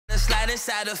slide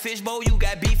inside a fishbowl, you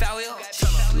got beef out here.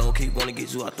 Low key wanna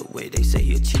get you out the way, they say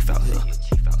he a chief out here.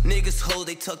 Niggas hoes,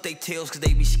 they tuck their tails cause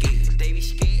they be scared.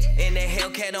 And that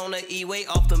Hellcat on the E-way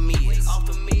off the mids.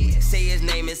 Say his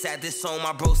name inside this song,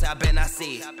 my bro say I bet I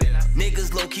see it.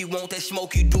 Niggas low key want that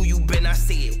smoke you do, you bet I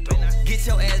see it. Get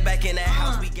your ass back in that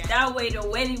house, we got that way, the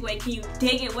way, can you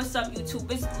dig it? What's up,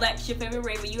 YouTube? It's Lex, your favorite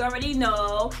raver. You already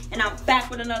know, and I'm back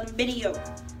with another video.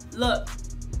 Look,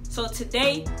 so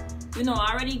today, you know,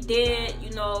 I already did,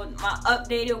 you know, my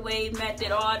updated wave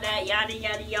method, all that, yada,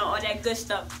 yada, yada, all that good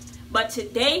stuff. But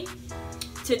today,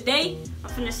 I'm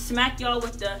finna smack y'all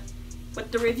with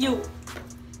the review.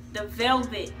 The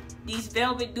velvet. These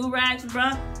velvet durags,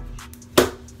 bruh.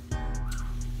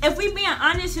 If we being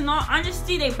honest, in all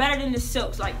honesty, they better than the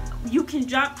silks. Like, you can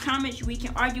drop comments, we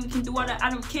can argue, we can do all that. I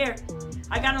don't care.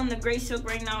 I got on the gray silk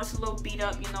right now. It's a little beat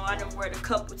up, you know. I done wear it a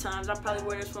couple times. I probably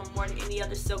wear this one more than any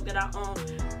other silk that I own.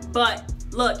 But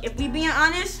look, if we being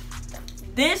honest,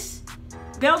 this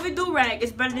velvet durag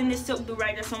is better than this silk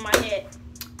durag that's on my head.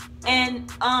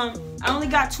 And I only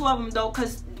got 2 of them though,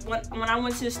 cause when I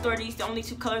went to the store, these the only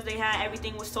 2 colors they had.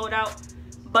 Everything was sold out.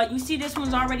 But you see, this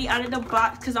one's already out of the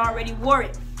box because I already wore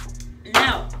it.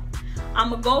 Now, I'm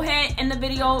gonna go ahead in the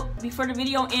video, before the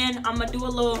video end, I'm gonna do a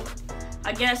little,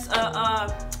 I guess,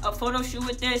 a photo shoot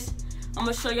with this. I'm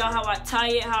gonna show y'all how I tie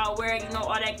it, how I wear it, you know,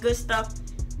 all that good stuff.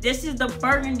 This is the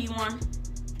burgundy one.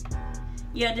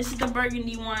 Yeah, this is the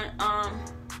burgundy one.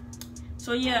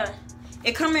 So yeah,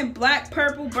 it come in black,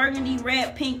 purple, burgundy,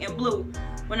 red, pink, and blue.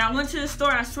 When I went to the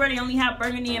store, I swear they only have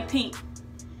burgundy and pink.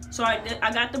 So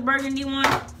I got the burgundy one,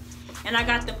 and I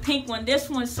got the pink one. This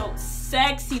one's so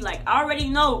sexy. Like, I already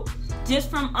know just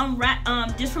from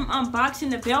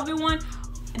unboxing the velvet one,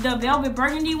 the velvet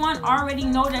burgundy one, I already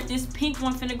know that this pink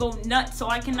one finna go nuts. So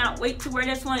I cannot wait to wear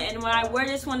this one. And when I wear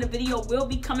this one, the video will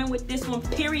be coming with this one,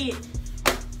 period.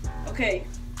 Okay,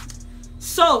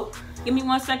 so give me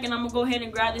 1 second. I'm gonna go ahead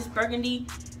and grab this burgundy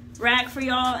rag for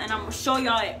y'all, and I'm gonna show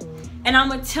y'all it. And I'm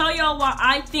gonna tell y'all why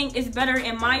I think it's better,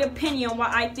 in my opinion,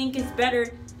 why I think it's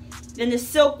better than the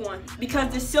silk one.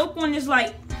 Because the silk one is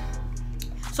like,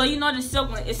 so you know the silk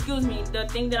one, excuse me, the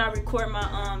thing that I record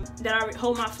my, that I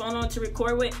hold my phone on to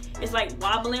record with, is like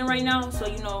wobbling right now. So,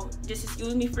 you know, just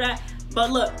excuse me for that.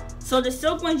 But look, so the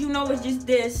silk ones, you know, is just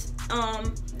this.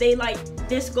 They like,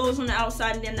 this goes on the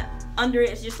outside, and then under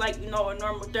it is just like, you know, a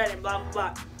normal thread and blah, blah,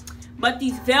 blah. But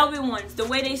these velvet ones, the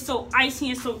way they so icy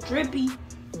and so drippy,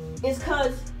 is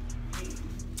cause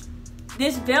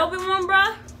this velvet one,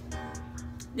 bruh,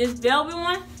 this velvet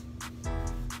one,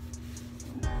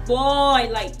 boy,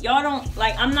 like, y'all don't,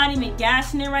 like, I'm not even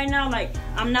gassing it right now. Like,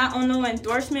 I'm not on no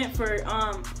endorsement for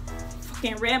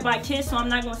fucking Red by Kiss, so I'm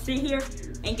not gonna sit here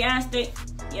and gas it.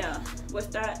 Yeah, what's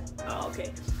that? Oh,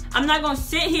 okay. I'm not gonna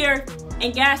sit here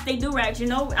and gas they durags, you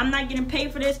know. I'm not getting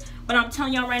paid for this, but I'm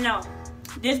telling y'all right now,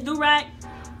 this durag,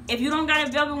 if you don't got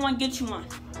a velvet one, get you one.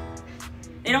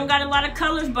 They don't got a lot of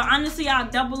colors, but honestly, I'll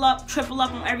double up, triple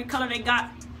up on every color they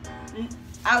got.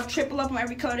 I'll triple up on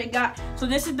every color they got. So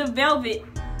this is the velvet.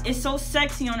 It's so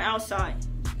sexy on the outside.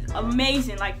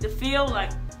 Amazing. Like, the feel,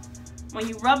 like, when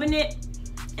you rubbing it,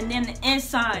 and then the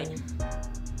inside,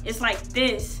 it's like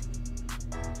this.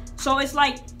 So it's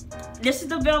like, this is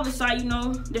the velvet side, you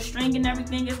know, the string and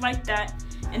everything is like that.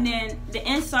 And then the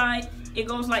inside, it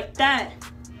goes like that.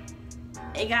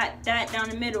 It got that down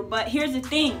the middle. But here's the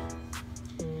thing.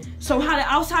 So how the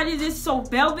outside is this so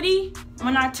velvety,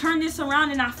 when I turn this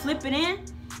around and I flip it in,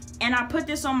 and I put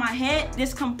this on my head,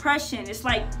 this compression, it's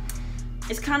like,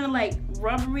 it's kind of like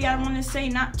rubbery, I want to say,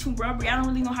 not too rubbery. I don't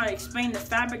really know how to explain the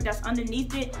fabric that's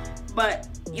underneath it, but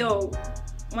yo,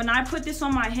 when I put this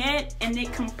on my head, and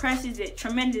it compresses it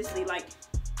tremendously, like,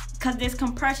 cause there's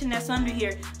compression that's under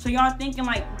here. So y'all thinking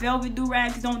like velvet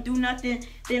durags don't do nothing,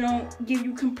 they don't give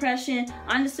you compression.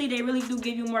 Honestly, they really do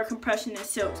give you more compression than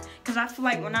silks. Cause I feel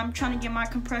like when I'm trying to get my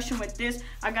compression with this,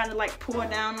 I gotta like pull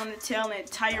down on the tail and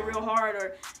tie it real hard,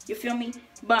 or you feel me?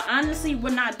 But honestly,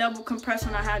 would not double compress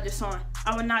when I had this on.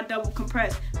 I would not double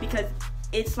compress because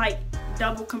it's like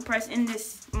double compressed in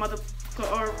this motherfucker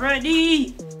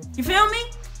already. You feel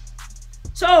me?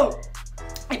 So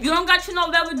if you don't got you no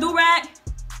velvet durag,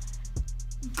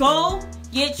 go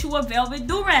get you a velvet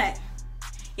durag.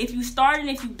 If you started,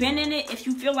 if you've been in it, if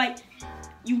you feel like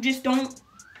you just don't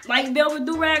like velvet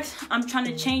durags, I'm trying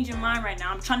to change your mind right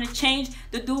now. I'm trying to change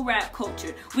the durag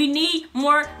culture. We need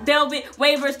more velvet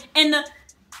wavers in the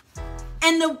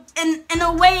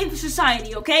wave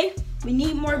society, okay? We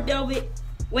need more velvet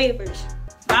wavers.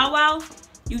 Bow Wow,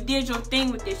 you did your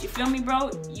thing with this. You feel me,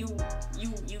 bro? You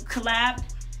collabed.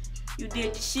 You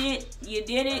did the shit. You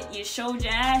did it. You showed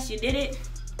your ass. You did it.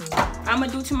 I'm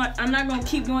gonna do too much. I'm not gonna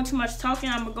keep doing too much talking.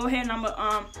 I'm gonna go ahead and I'm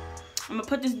gonna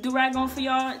put this do-rag on for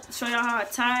y'all, show y'all how I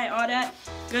tie it, all that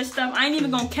good stuff. I ain't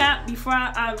even gonna cap. Before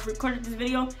I recorded this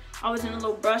video, I was in a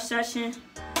little brush session.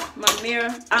 My mirror,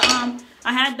 I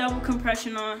had double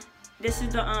compression on. This is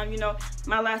the you know,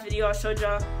 my last video I showed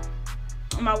y'all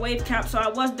my wave cap, so I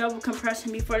was double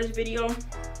compressing before this video.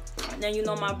 And then, you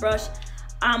know, my brush.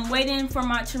 I'm waiting for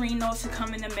my Torinos to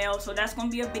come in the mail, so that's gonna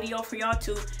be a video for y'all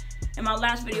too. In my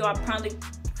last video, I probably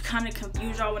kind of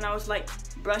confused y'all when I was like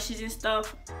brushes and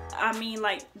stuff. I mean,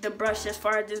 like the brush, as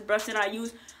far as this brush that I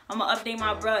use, I'm gonna update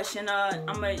my brush, and I'm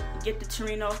gonna get the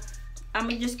Torino. I'm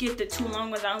gonna just get the 2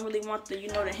 long ones. I don't really want the, you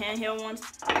know, the handheld ones,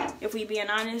 if we being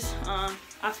honest.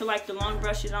 I feel like the long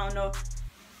brushes, I don't know,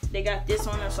 they got this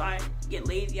on them, so I get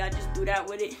lazy. I just do that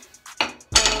with it.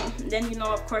 Then, you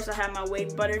know, of course, I have my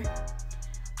wave butter.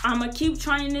 I'm gonna keep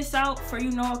trying this out for,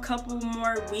 you know, a couple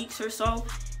more weeks or so.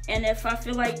 And if I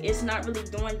feel like it's not really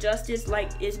doing justice,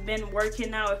 like it's been working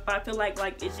now, if I feel like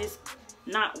it's just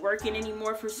not working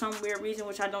anymore for some weird reason,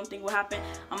 which I don't think will happen,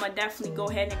 I'm gonna definitely go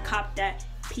ahead and cop that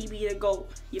PB to go.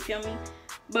 You feel me?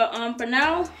 But for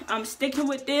now, I'm sticking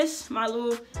with this, my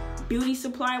little beauty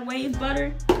supply wave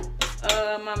butter,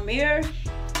 my mirror,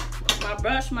 my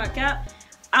brush, my cap.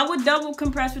 I would double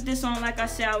compress with this on. Like I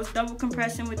said, I was double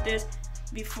compressing with this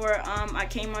before I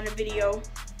came on the video.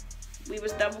 We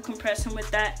was double compressing with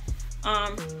that.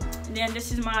 Then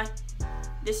this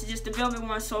is just the velvet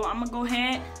one. So I'm gonna go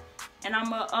ahead and I'm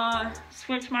gonna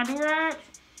switch my DURAG,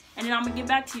 and then I'm gonna get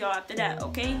back to y'all after that.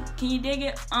 Okay? Can you dig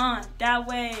it? That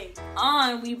way.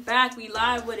 We back. We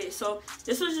live with it. So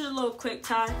this was just a little quick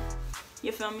tie.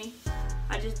 You feel me?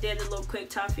 I just did a little quick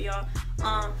tie for y'all.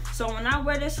 So when I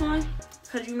wear this one,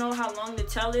 cause you know how long the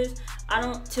tail is,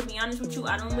 to be honest with you,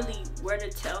 I don't really wear the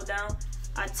tail down.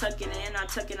 I tuck it in, I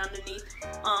tuck it underneath.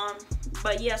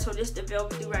 But yeah, so this the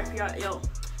velvet do-rag for y'all. Yo,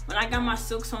 when I got my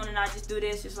silks on and I just do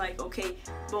this, it's like, okay.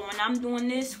 But when I'm doing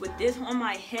this with this on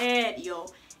my head, yo,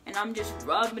 and I'm just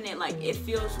rubbing it, like, it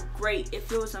feels great. It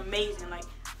feels amazing. Like,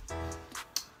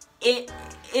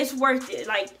 it's worth it.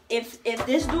 Like, if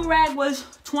this do-rag was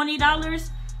 $20,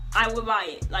 I would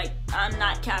buy it. Like, I'm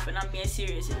not capping, I'm being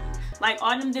serious. Like,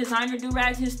 all them designer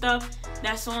do-rags and stuff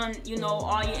that's on, you know,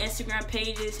 all your Instagram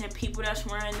pages, and people that's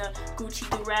wearing the Gucci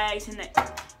do-rags and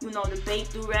the, you know, the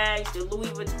BAPE do-rags, the Louis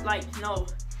Vuitton, like, no.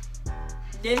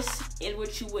 This is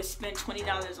what you would spend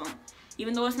 $20 on.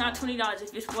 Even though it's not $20,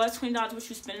 if it was $20, what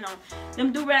you spending on?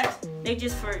 Them do-rags, they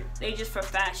just for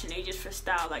fashion, they just for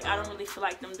style. Like, I don't really feel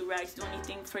like them do-rags do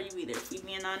anything for you either, if we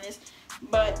being honest.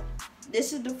 But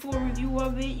this is the full review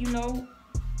of it, you know.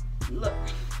 Look,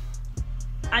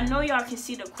 I know y'all can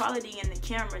see the quality in the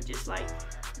camera. Just like,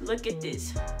 look at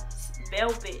this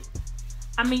velvet.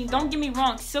 I mean, don't get me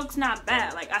wrong, silk's not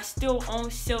bad. Like, I still own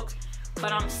silks,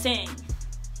 but I'm saying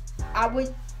I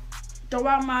would throw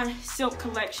out my silk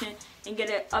collection and get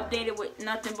it updated with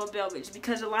nothing but velvets,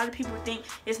 because a lot of people think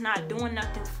it's not doing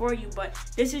nothing for you, but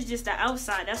this is just the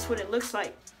outside. That's what it looks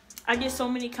like. I get so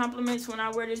many compliments when I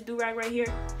wear this do-rag right here.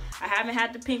 I haven't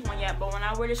had the pink one yet, but when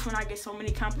I wear this one, I get so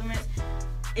many compliments.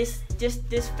 It's just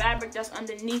this fabric that's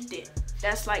underneath it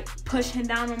that's like pushing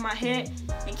down on my head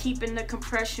and keeping the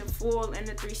compression full in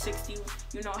the 360,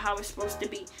 you know, how it's supposed to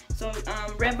be. So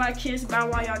Red by Kiss, Bow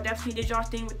Wow, y'all definitely did y'all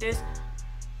thing with this.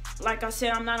 Like I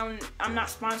said, I'm not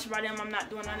sponsored by them. I'm not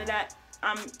doing none of that.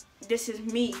 This is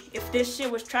me. If this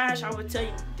shit was trash, I would tell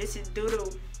you this is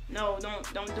doo-doo. No,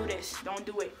 don't do this. Don't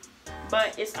do it.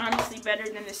 But it's honestly better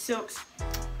than the silks.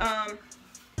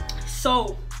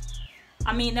 So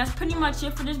I mean, that's pretty much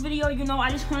it for this video. You know, I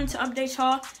just wanted to update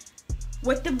y'all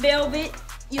with the velvet.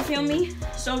 You feel me?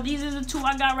 So these are the 2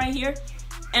 I got right here.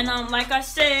 And like I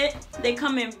said, they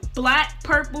come in black,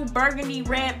 purple, burgundy,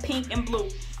 red, pink, and blue.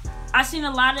 I seen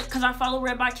a lot of, because I follow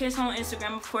Red by Kiss on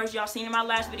Instagram, of course. Y'all seen in my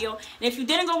last video. And if you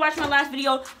didn't go watch my last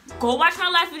video, go watch my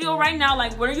last video right now.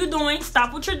 Like, what are you doing?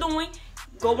 Stop what you're doing.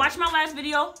 Go watch my last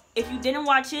video if you didn't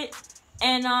watch it.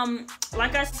 And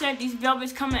like I said, these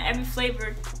velvets come in every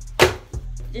flavor.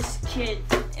 This kid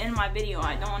in my video,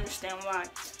 I don't understand why.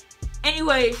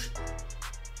 Anyways,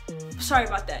 sorry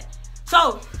about that.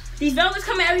 So these velvets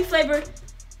come in every flavor.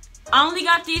 I only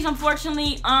got these,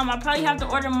 unfortunately. I probably have to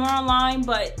order more online,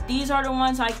 but these are the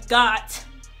ones I got,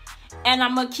 and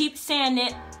I'm gonna keep saying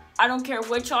it. I don't care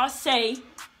what y'all say.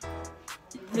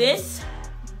 This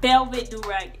velvet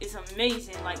do-rag is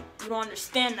amazing. Like, you don't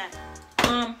understand that.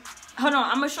 Hold on,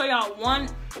 I'm gonna show y'all one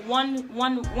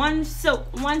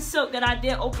silk that I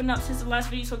did open up since the last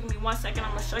video. So give me 1 second.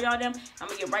 I'm gonna show y'all them. I'm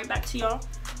gonna get right back to y'all.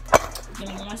 Give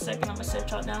me 1 second. I'm gonna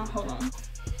set y'all down. Hold on.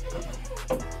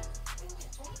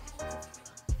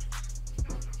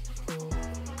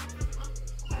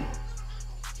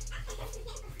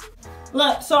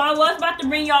 Look, so I was about to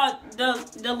bring y'all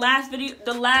the last video,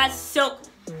 the last silk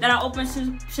that I opened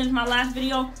since my last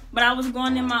video, but I was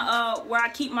going in my where I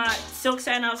keep my silks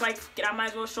at, and I was like, I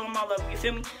might as well show them all up. You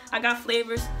feel me? I got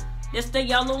flavors. This the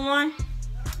yellow one.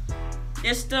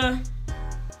 This the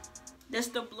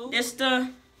blue. This the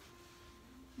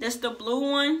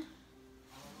blue one.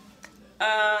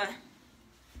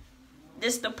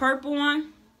 This the purple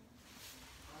one.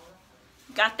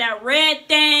 Got that red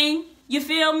thing. You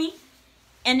feel me?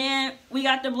 And then we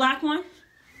got the black one.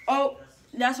 Oh,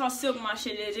 that's how silk my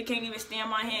shit is. It can't even stay in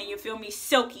my hand. You feel me?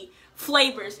 Silky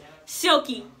flavors.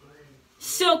 Silky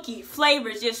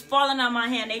flavors just falling out my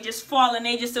hand. They just falling.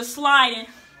 They just a sliding.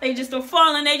 They just a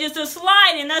falling. They just a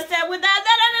sliding. That's that with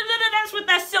that's what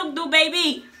that silk do,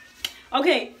 baby.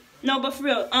 Okay, no, but for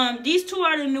real. These two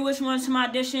are the newest ones to my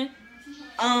edition.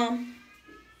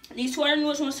 These two are the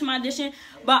newest ones to my edition.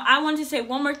 But I wanted to say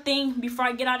one more thing before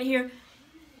I get out of here.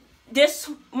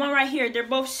 This one right here, they're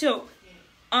both silk.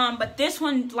 But this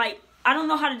one, like, I don't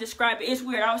know how to describe it. It's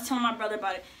weird. I was telling my brother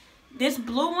about it. This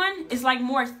blue one is like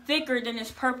more thicker than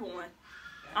this purple one.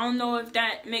 I don't know if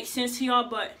that makes sense to y'all,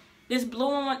 but this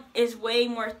blue one is way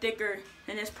more thicker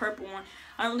than this purple one.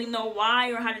 I don't really know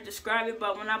why or how to describe it,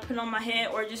 but when I put it on my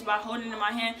head or just by holding it in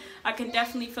my hand, I can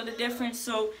definitely feel the difference.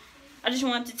 So I just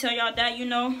wanted to tell y'all that, you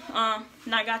know.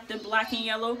 And I got the black and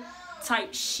yellow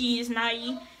type She Is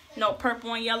Naive. No,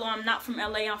 purple and yellow. I'm not from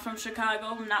LA. I'm from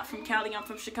Chicago. I'm not from Cali. I'm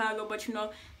from Chicago. But you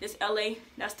know, this LA,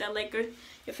 that's that Laker.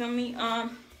 You feel me?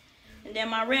 And then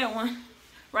my red one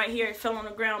right here, it fell on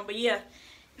the ground. But yeah,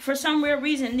 for some weird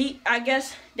reason, I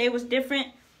guess they was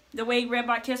different. The way Red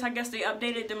by Kiss, I guess they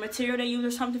updated the material they use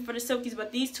or something for the silkies.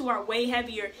 But these two are way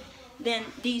heavier than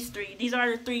these three. These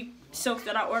are the 3 silks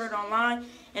that I ordered online.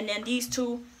 And then these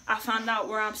two, I found out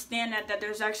where I'm staying at that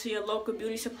there's actually a local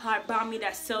beauty supply by me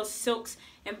that sells silks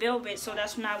and velvet. So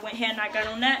that's when I went ahead and I got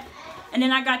on that. And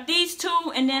then I got these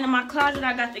two. And then in my closet,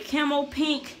 I got the camo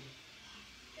pink.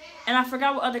 And I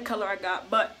forgot what other color I got.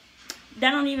 But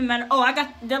that don't even matter. Oh, I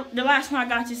got the last one I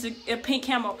got is a pink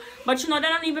camo. But you know, that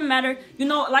don't even matter. You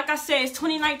know, like I said, it's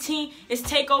 2019. It's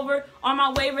takeover. On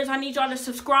my waivers, I need y'all to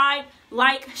subscribe,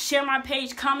 like, share my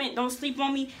page, comment. Don't sleep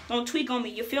on me. Don't tweak on me.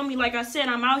 You feel me? Like I said,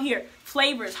 I'm out here.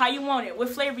 Flavors. How you want it? What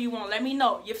flavor you want? Let me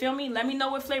know. You feel me? Let me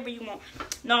know what flavor you want.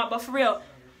 No, but for real,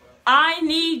 I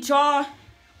need y'all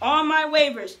on my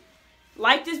waivers.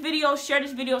 Like this video, share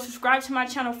this video, subscribe to my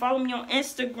channel, follow me on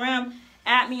Instagram,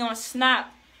 add me on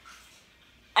Snap.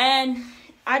 And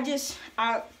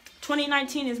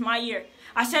 2019 is my year.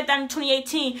 I said that in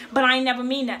 2018, but I ain't never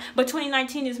mean that. But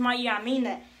 2019 is my year. I mean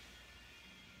that.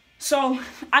 So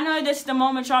I know this is the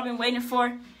moment y'all been waiting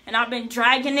for, and I've been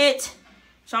dragging it.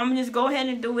 So I'm gonna just go ahead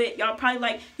and do it. Y'all probably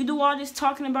like, you do all this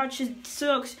talking about your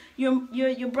silks, your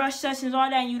brush sessions, all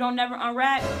that, and you don't never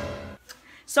unwrap.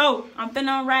 So I'm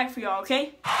finna unwrap for y'all,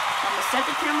 okay? I'm gonna set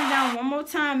the camera down one more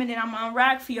time, and then I'm gonna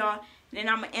unwrap for y'all, and then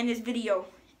I'm gonna end this video.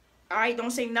 Alright,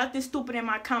 don't say nothing stupid in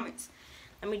my comments.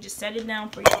 Let me just set it down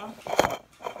for y'all.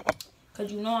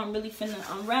 Cause you know I'm really finna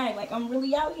unwrap. Like, I'm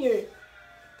really out here.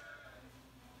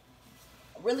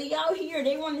 Really out here.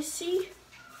 They wanna see?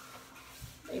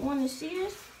 They wanna see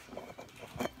this?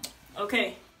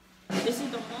 Okay. This is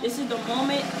the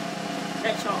moment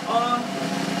that y'all all been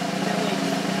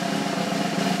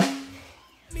waiting.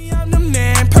 Me, I'm the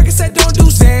man. Percocet don't do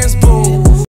Zans, boo.